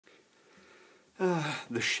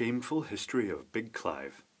The shameful history of Big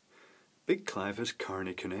Clive. Big Clive has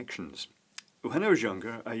carny connections. When I was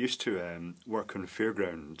younger, I used to work on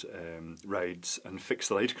Fairground rides and fix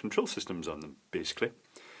the light control systems on them, basically.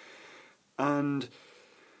 And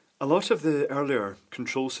a lot of the earlier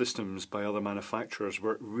control systems by other manufacturers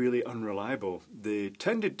were really unreliable. They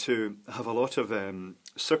tended to have a lot of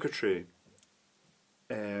circuitry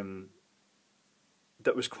that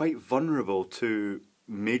was quite vulnerable to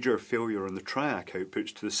major failure on the triac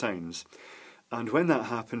outputs to the signs. And when that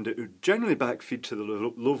happened, it would generally backfeed to the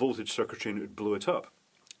low voltage circuitry and it would blow it up.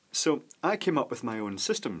 So I came up with my own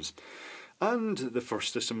systems. And the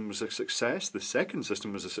first system was a success, the second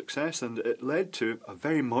system was a success, and it led to a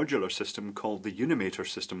very modular system called the Unimat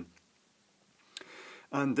system.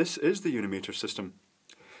 And this is the Unimat system.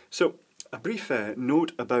 So, a brief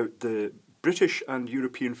note about the British and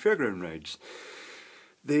European fairground rides.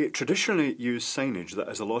 They traditionally use signage that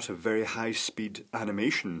has a lot of very high-speed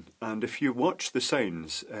animation, and if you watch the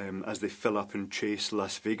signs as they fill up and chase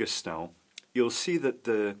Las Vegas style, you'll see that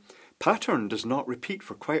the pattern does not repeat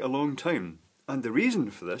for quite a long time. And the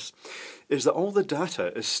reason for this is that all the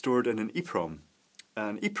data is stored in an EEPROM.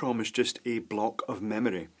 An EEPROM is just a block of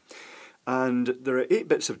memory. And there are 8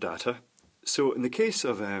 bits of data. So in the case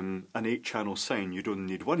of an 8-channel sign, you'd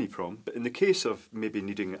only need one EEPROM. But in the case of maybe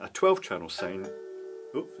needing a 12-channel sign,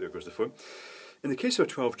 oh, there goes the phone. In the case of a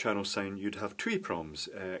 12-channel sign, you'd have 2 EEPROMs,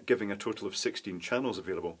 giving a total of 16 channels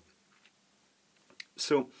available.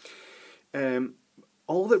 So,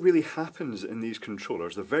 all that really happens in these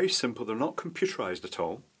controllers, they're very simple, they're not computerized at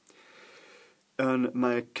all. On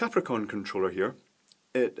my Capricorn controller here,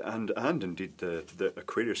 and indeed the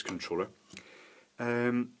Aquarius controller,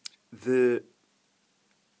 the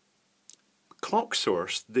clock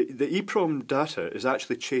source, the EEPROM data is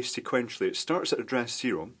actually chased sequentially. It starts at address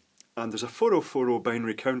 0, and there's a 4040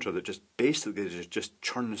 binary counter that just basically just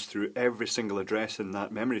churns through every single address in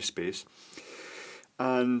that memory space.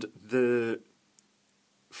 And the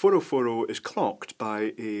 4040 is clocked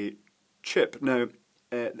by a chip. Now,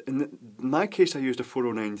 in my case I used a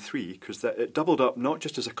 4093 because it doubled up not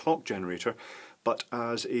just as a clock generator but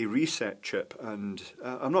as a reset chip, and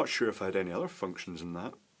I'm not sure if I had any other functions in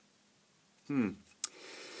that.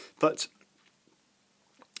 But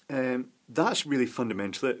that's really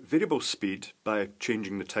fundamental it. Variable speed by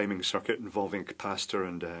changing the timing circuit involving a capacitor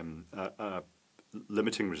and a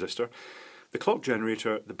limiting resistor. The clock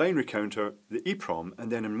generator, the binary counter, the EEPROM,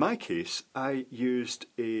 and then in my case I used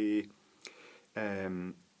a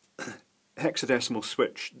hexadecimal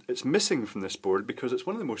switch. It's missing from this board because it's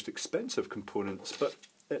one of the most expensive components, but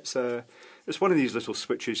it's one of these little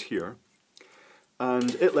switches here,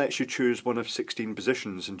 and it lets you choose one of 16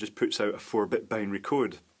 positions and just puts out a 4-bit binary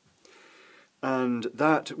code. And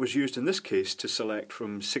that was used in this case to select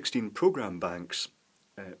from 16 program banks.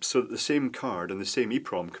 So that the same card and the same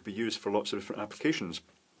EEPROM could be used for lots of different applications.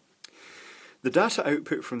 The data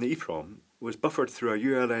output from the EEPROM was buffered through a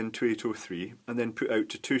ULN 2803 and then put out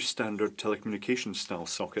to 2 standard telecommunications style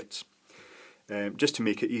sockets, just to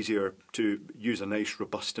make it easier to use a nice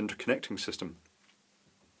robust interconnecting system.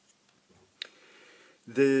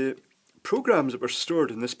 The programs that were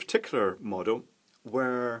stored in this particular model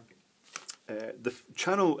were the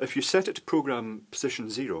channel, if you set it to program position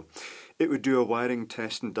 0, it would do a wiring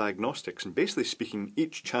test and diagnostics, and basically speaking,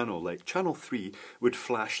 each channel, like channel 3 would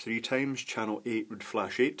flash 3 times, channel 8 would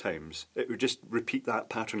flash 8 times. It would just repeat that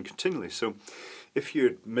pattern continually. So if you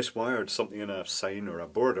had miswired something in a sign or a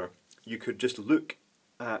border, you could just look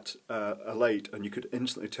at a light and you could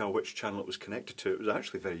instantly tell which channel it was connected to. It was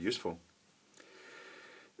actually very useful.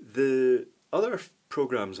 The other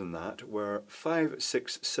programs in that were 5,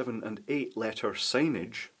 6, 7 and 8 letter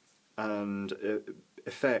signage and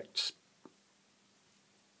effects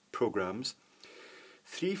programs,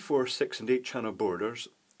 3, 4, 6 and 8 channel borders,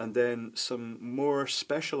 and then some more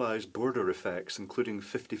specialised border effects including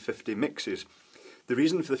 50-50 mixes. The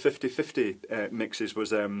reason for the 50-50 mixes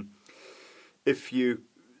was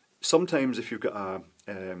sometimes if you've got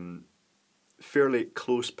a fairly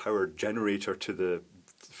close powered generator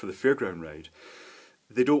for the fairground ride,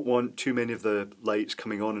 they don't want too many of the lights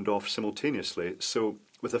coming on and off simultaneously. So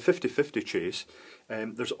with a 50-50 chase,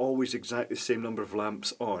 there's always exactly the same number of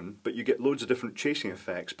lamps on, but you get loads of different chasing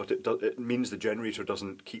effects, but it means the generator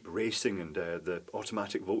doesn't keep racing, and the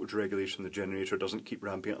automatic voltage regulation of the generator doesn't keep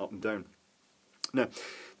ramping it up and down. Now,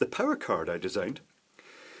 the power card I designed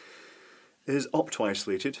is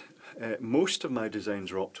opto-isolated. Most of my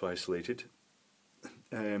designs are opto-isolated,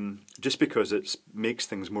 just because it makes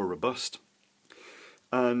things more robust.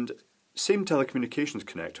 And same telecommunications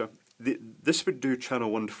connector. This would do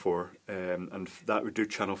channel 1 to 4, and that would do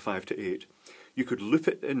channel 5 to 8. you could loop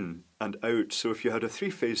it in and out. So if you had a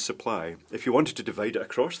three-phase supply, if you wanted to divide it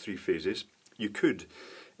across three phases, you could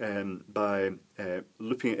by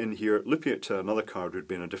looping it in here, looping it to another card would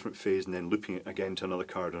be in a different phase, and then looping it again to another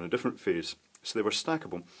card on a different phase. So they were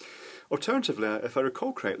stackable. Alternatively, if I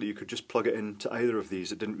recall correctly, you could just plug it into either of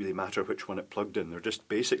these. It didn't really matter which one it plugged in. They're just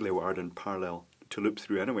basically wired in parallel to loop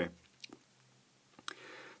through anyway.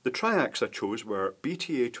 The triacs I chose were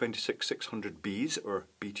BTA 26600Bs or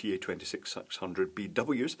BTA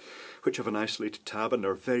 26600BWs, which have an isolated tab and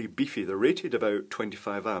are very beefy. They're rated about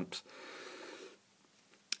 25 amps.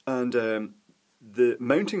 And the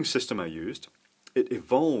mounting system I used, it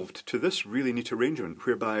evolved to this really neat arrangement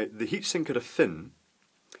whereby the heatsink had a fin,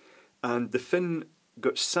 and the fin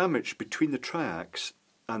got sandwiched between the triacs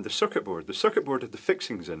and the circuit board. The circuit board had the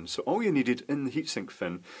fixings in, so all you needed in the heatsink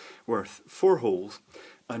fin were 4 holes,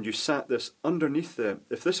 and you sat this underneath the,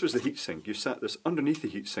 if this was the heatsink, you sat this underneath the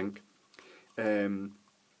heatsink,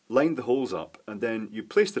 lined the holes up, and then you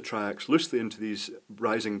placed the triacs loosely into these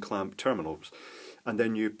rising clamp terminals, and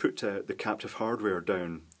then you put the captive hardware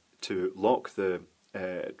down to lock the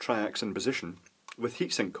triacs in position with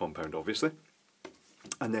heatsink compound, obviously,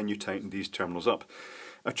 and then you tighten these terminals up.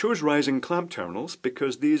 I chose rising clamp terminals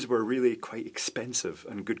because these were really quite expensive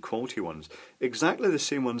and good quality ones. Exactly the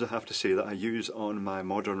same ones I have to say that I use on my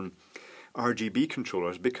modern RGB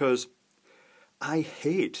controllers, because I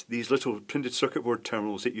hate these little printed circuit board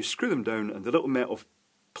terminals that you screw them down and the little metal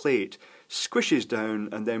plate squishes down,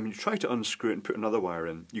 and then when you try to unscrew it and put another wire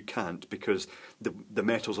in, you can't because the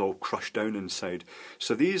metal's all crushed down inside.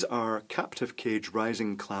 So these are captive cage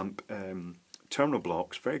rising clamp terminal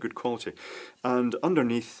blocks, very good quality, and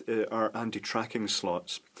underneath are anti-tracking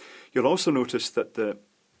slots. You'll also notice that the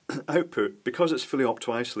output, because it's fully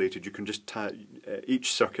opto-isolated, you can just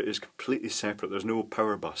each circuit is completely separate. There's no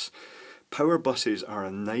power bus. Power buses are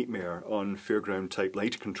a nightmare on Fairground type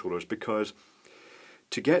light controllers, because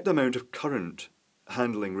to get the amount of current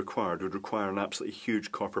handling required would require an absolutely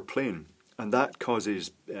huge copper plane, and that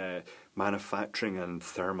causes manufacturing and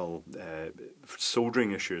thermal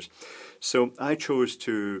soldering issues. So I chose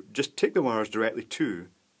to just take the wires directly to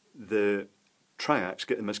the triacs,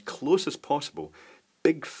 get them as close as possible,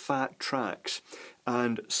 big fat tracks,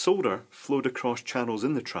 and solder flowed across channels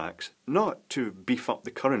in the tracks, not to beef up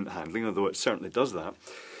the current handling, although it certainly does that,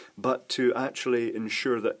 but to actually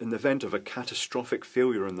ensure that in the event of a catastrophic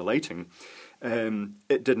failure in the lighting,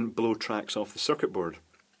 it didn't blow tracks off the circuit board.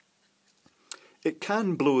 It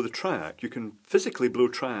can blow the triac. You can physically blow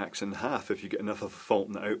triacs in half if you get enough of a fault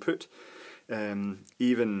in the output,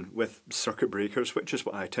 even with circuit breakers, which is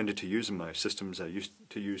what I tended to use in my systems. I used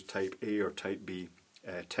to use Type A or Type B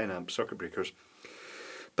 10 amp circuit breakers.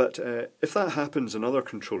 But if that happens in other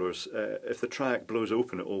controllers, if the triac blows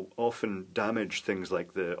open, it will often damage things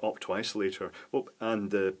like the opto-isolator and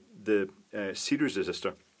the series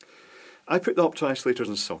resistor. I put the opto-isolators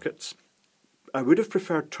in sockets. I would have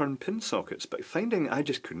preferred turn-pin sockets, but I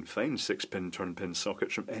just couldn't find 6-pin turn-pin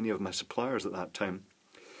sockets from any of my suppliers at that time.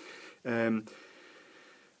 And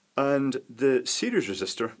the series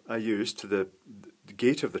resistor I used to the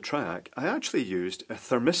gate of the triac, I actually used a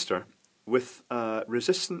thermistor with a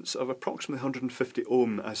resistance of approximately 150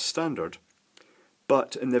 ohm as standard,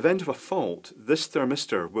 but in the event of a fault, this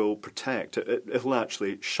thermistor will protect it. It'll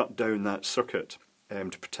actually shut down that circuit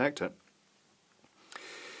to protect it.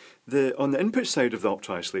 On the input side of the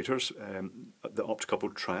opto-isolators, the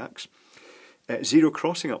optocoupled triacs, zero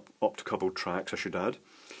crossing optocoupled triacs, I should add,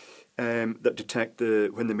 that detect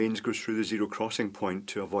when the mains goes through the zero crossing point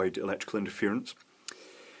to avoid electrical interference.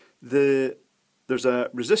 There's a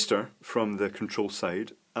resistor from the control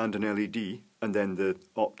side and an LED, and then the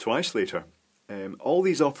opto-isolator. All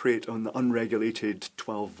these operate on the unregulated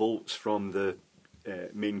 12 volts from the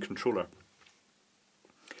main controller.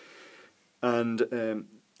 And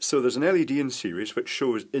so there's an LED in series which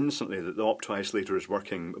shows instantly that the opto-isolator is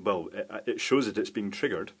working. Well, it shows that it's being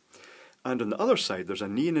triggered. And on the other side there's a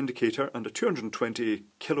neon indicator and a 220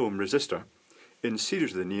 kilo ohm resistor in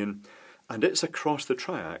series with the neon, and it's across the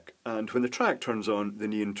triac, and when the triac turns on, the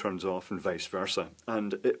neon turns off and vice versa.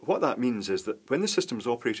 And what that means is that when the system is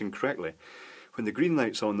operating correctly, when the green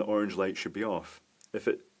light's on, the orange light should be off,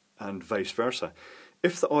 and vice versa.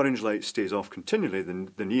 If the orange light stays off continually,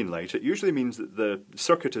 the neon light, it usually means that the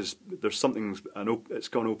circuit it's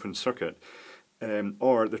gone open circuit,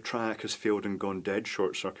 or the triac has failed and gone dead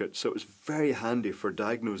short circuit. So it's very handy for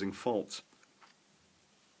diagnosing faults.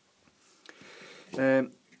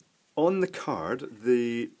 On the card,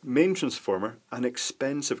 the main transformer, an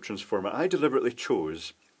expensive transformer. I deliberately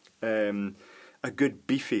chose a good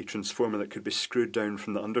beefy transformer that could be screwed down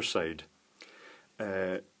from the underside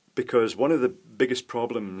because one of the biggest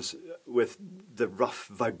problems with the rough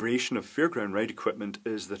vibration of Fairground ride equipment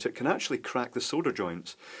is that it can actually crack the solder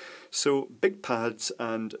joints. So big pads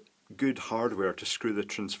and good hardware to screw the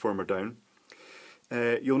transformer down.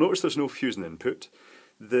 You'll notice there's no fuse in input.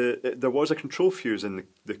 There was a control fuse in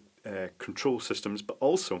the control systems, but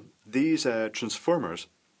also these transformers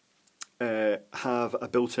have a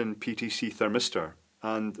built-in PTC thermistor,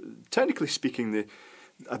 and technically speaking,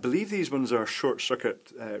 I believe these ones are short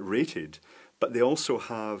circuit rated, but they also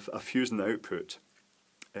have a fuse in the output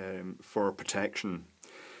for protection.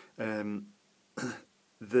 The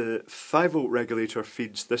 5-volt regulator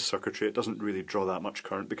feeds this circuitry. It doesn't really draw that much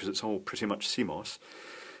current because it's all pretty much CMOS,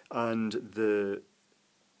 and the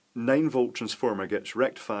 9-volt transformer gets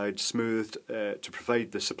rectified, smoothed to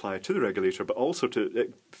provide the supply to the regulator, but also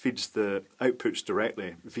it feeds the outputs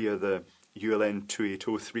directly via the ULN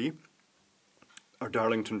 2803, our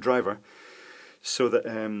Darlington driver, so that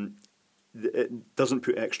it doesn't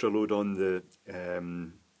put extra load on the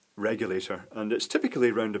regulator. And it's typically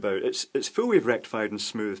around about, it's full wave rectified and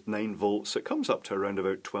smoothed 9 volts, so it comes up to around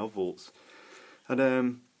about 12 volts.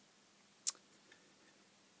 And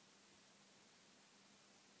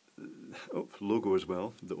logo as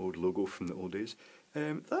well, the old logo from the old days.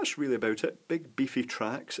 That's really about it. Big beefy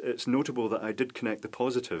tracks. It's notable that I did connect the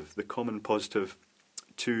common positive,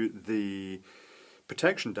 to the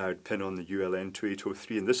protection diode pin on the ULN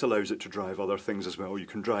 2803, and this allows it to drive other things as well. You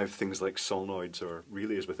can drive things like solenoids or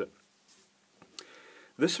relays with it.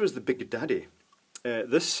 This was the Big Daddy.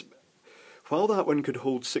 While that one could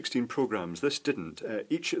hold 16 programs, this didn't.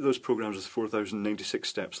 Each of those programs was 4,096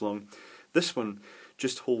 steps long. This one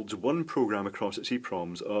just holds one program across its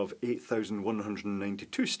EPROMs of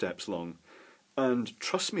 8,192 steps long. And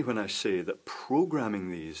trust me when I say that programming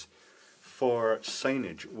these for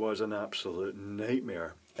signage was an absolute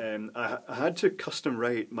nightmare. I had to custom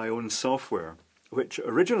write my own software, which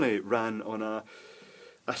originally ran on a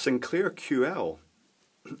Sinclair QL.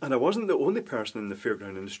 And I wasn't the only person in the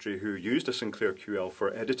fairground industry who used a Sinclair QL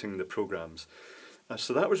for editing the programs.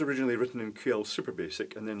 So that was originally written in QL Super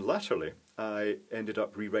Basic, and then latterly I ended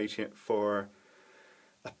up rewriting it for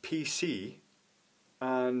a PC,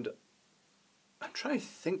 and I'm trying to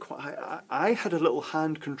think what I had a little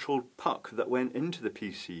hand-controlled puck that went into the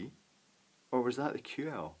PC, or was that the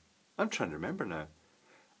QL? I'm trying to remember now.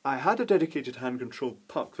 I had a dedicated hand-controlled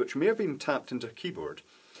puck which may have been tapped into a keyboard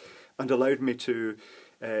and allowed me to,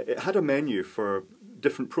 it had a menu for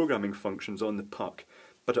different programming functions on the puck,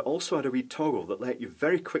 but it also had a wee toggle that let you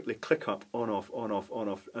very quickly click up, on, off,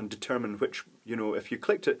 and determine which, if you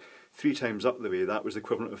clicked it 3 times up the way, that was the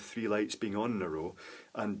equivalent of 3 lights being on in a row,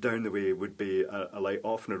 and down the way would be a light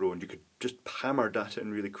off in a row, and you could just hammer data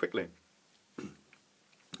in really quickly.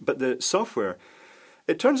 But the software,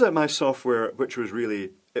 it turns out my software, which was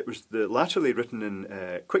really, it was latterly written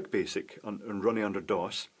in Quick Basic and running under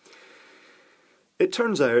DOS. It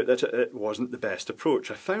turns out that it wasn't the best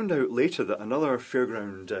approach. I found out later that another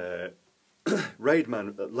fairground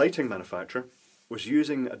lighting manufacturer was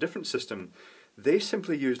using a different system. They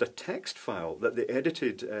simply used a text file that they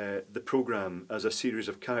edited the program as a series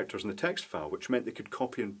of characters in the text file, which meant they could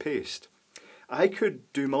copy and paste. I could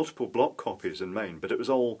do multiple block copies in mine, but it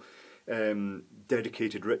was all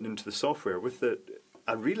dedicated, written into the software.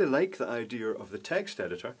 I really like the idea of the text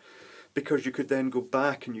editor, because you could then go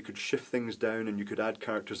back and you could shift things down and you could add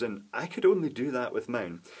characters in. I could only do that with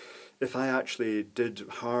mine. If I actually did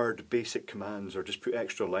hard basic commands or just put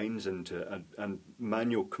extra lines into and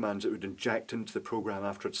manual commands that would inject into the program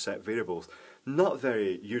after it's set variables, not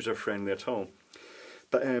very user-friendly at all.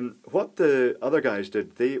 But what the other guys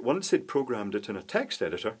did, once they'd programmed it in a text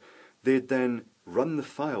editor, they'd then run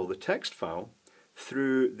the text file,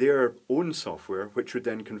 through their own software, which would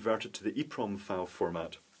then convert it to the EPROM file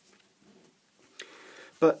format.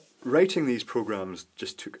 But writing these programs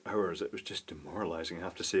just took hours. It was just demoralising, I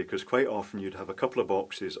have to say, because quite often you'd have a couple of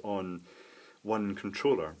boxes on one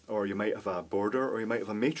controller, or you might have a border, or you might have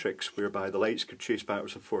a matrix whereby the lights could chase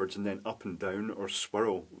backwards and forwards and then up and down or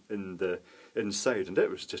swirl in the inside, and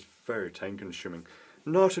it was just very time consuming.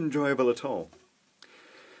 Not enjoyable at all.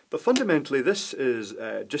 But fundamentally this is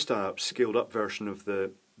just a scaled up version of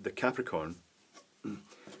the Capricorn,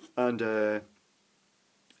 and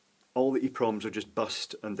all the EPROMs are just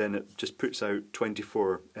bused, and then it just puts out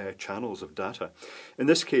 24 channels of data. In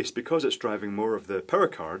this case, because it's driving more of the power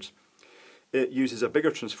cards, it uses a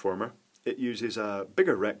bigger transformer, it uses a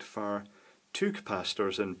bigger rectifier, 2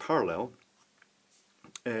 capacitors in parallel,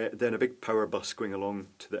 then a big power bus going along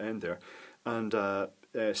to the end there, and a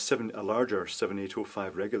larger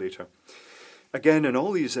 7805 regulator. Again, in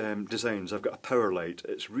all these designs, I've got a power light.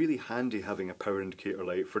 It's really handy having a power indicator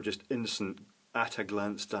light for just instant,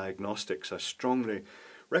 at-a-glance diagnostics. I strongly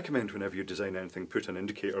recommend whenever you design anything, put an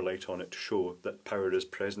indicator light on it to show that power is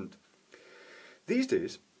present. These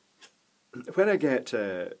days, when I get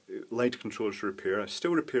light controllers to repair, I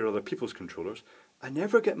still repair other people's controllers. I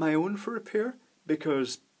never get my own for repair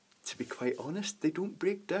because, to be quite honest, they don't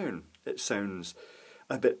break down. It sounds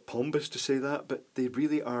a bit pompous to say that, but they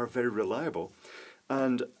really are very reliable.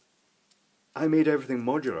 And I made everything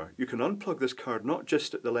modular. You can unplug this card not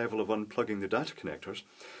just at the level of unplugging the data connectors,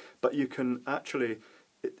 but you can actually,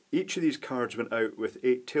 each of these cards went out with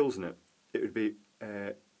 8 tails in it. It would be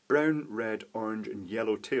brown, red, orange and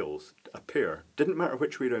yellow tails, a pair. Didn't matter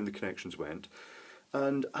which way around the connections went.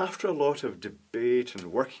 And after a lot of debate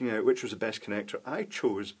and working out which was the best connector, I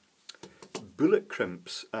chose bullet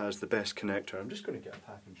crimps as the best connector. I'm just going to get a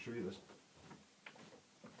pack and show you this.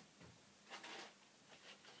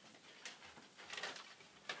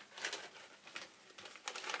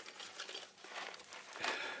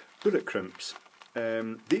 Bullet crimps.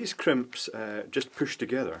 These crimps just push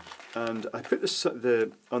together, and I put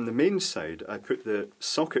on the main side I put the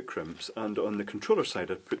socket crimps, and on the controller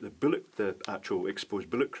side I put the actual exposed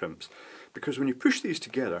bullet crimps, because when you push these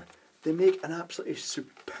together they make an absolutely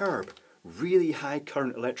superb, really high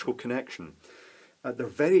current electrical connection. They're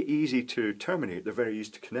very easy to terminate, they're very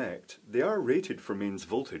easy to connect. They are rated for mains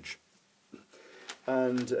voltage,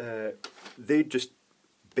 and they just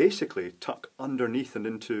basically tuck underneath and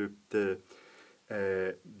into the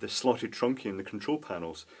slotted trunking in the control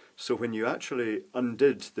panels. So when you actually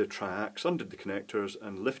undid the triacs, undid the connectors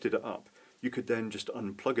and lifted it up, you could then just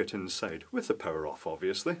unplug it inside, with the power off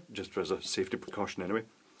obviously, just as a safety precaution anyway.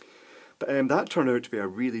 But that turned out to be a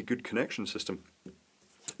really good connection system.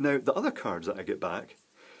 Now the other cards that I get back,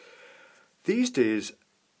 these days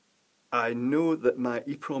I know that my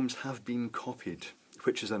EPROMs have been copied,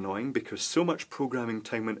 which is annoying because so much programming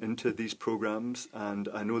time went into these programs, and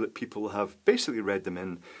I know that people have basically read them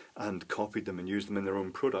in and copied them and used them in their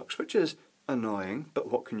own products, which is annoying,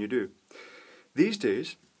 but what can you do? These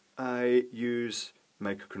days I use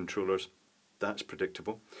microcontrollers. That's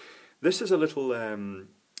predictable. This is a little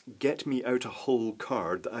get me out a hole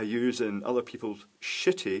card that I use in other people's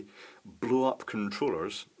shitty blow up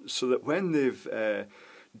controllers, so that when they've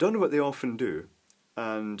done what they often do,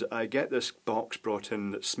 and I get this box brought in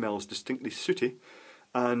that smells distinctly sooty,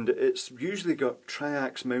 and it's usually got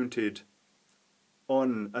triacs mounted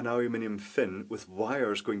on an aluminium fin with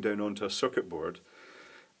wires going down onto a circuit board,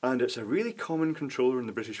 and it's a really common controller in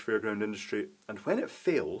the British Fairground industry, and when it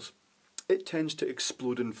fails it tends to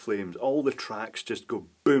explode in flames. All the tracks just go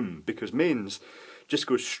boom, because mains just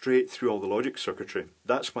go straight through all the logic circuitry.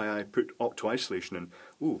 That's why I put octo-isolation in.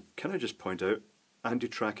 Ooh, can I just point out,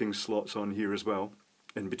 anti-tracking slots on here as well,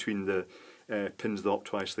 in between the pins of the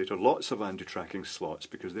opto-isolator. Lots of anti-tracking slots,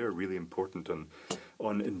 because they're really important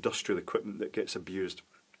on industrial equipment that gets abused.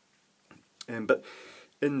 But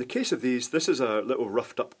in the case of these, this is a little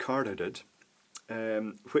roughed up card I did,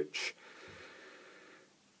 which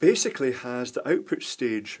basically has the output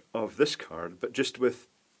stage of this card, but just with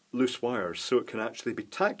loose wires, so it can actually be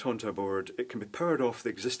tacked onto a board. It can be powered off the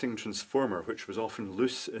existing transformer, which was often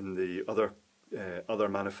loose in the other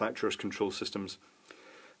manufacturers' control systems.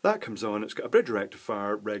 That comes on, it's got a bridge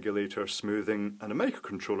rectifier, regulator, smoothing and a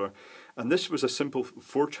microcontroller, and this was a simple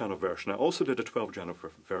 4-channel version. I also did a 12-channel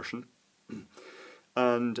version,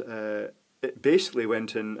 and it basically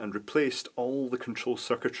went in and replaced all the control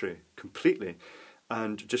circuitry completely,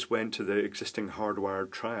 and just went to the existing hardwired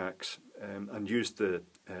triacs and used the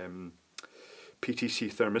PTC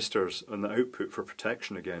thermistors on the output for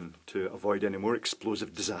protection again, to avoid any more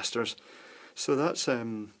explosive disasters. So that's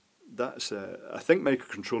I think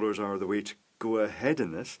microcontrollers are the way to go ahead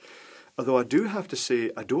in this, although I do have to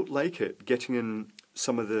say I don't like it getting in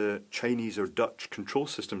some of the Chinese or Dutch control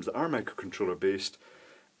systems that are microcontroller based,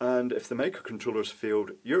 and if the microcontrollers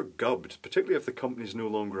failed, you're gubbed, particularly if the company's no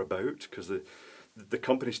longer about, because the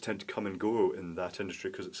companies tend to come and go in that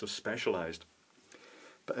industry because it's so specialised.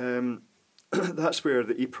 But that's where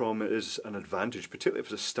the EPROM is an advantage, particularly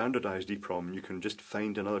if it's a standardised EPROM, and you can just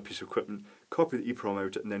find another piece of equipment, copy the EPROM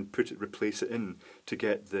out and then replace it in to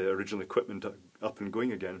get the original equipment up and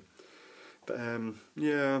going again. But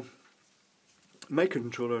yeah,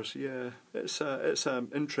 microcontrollers, yeah, it's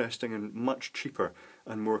an interesting and much cheaper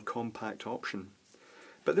and more compact option.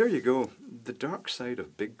 But there you go, the dark side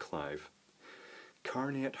of Big Clive.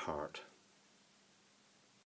 Carney at heart.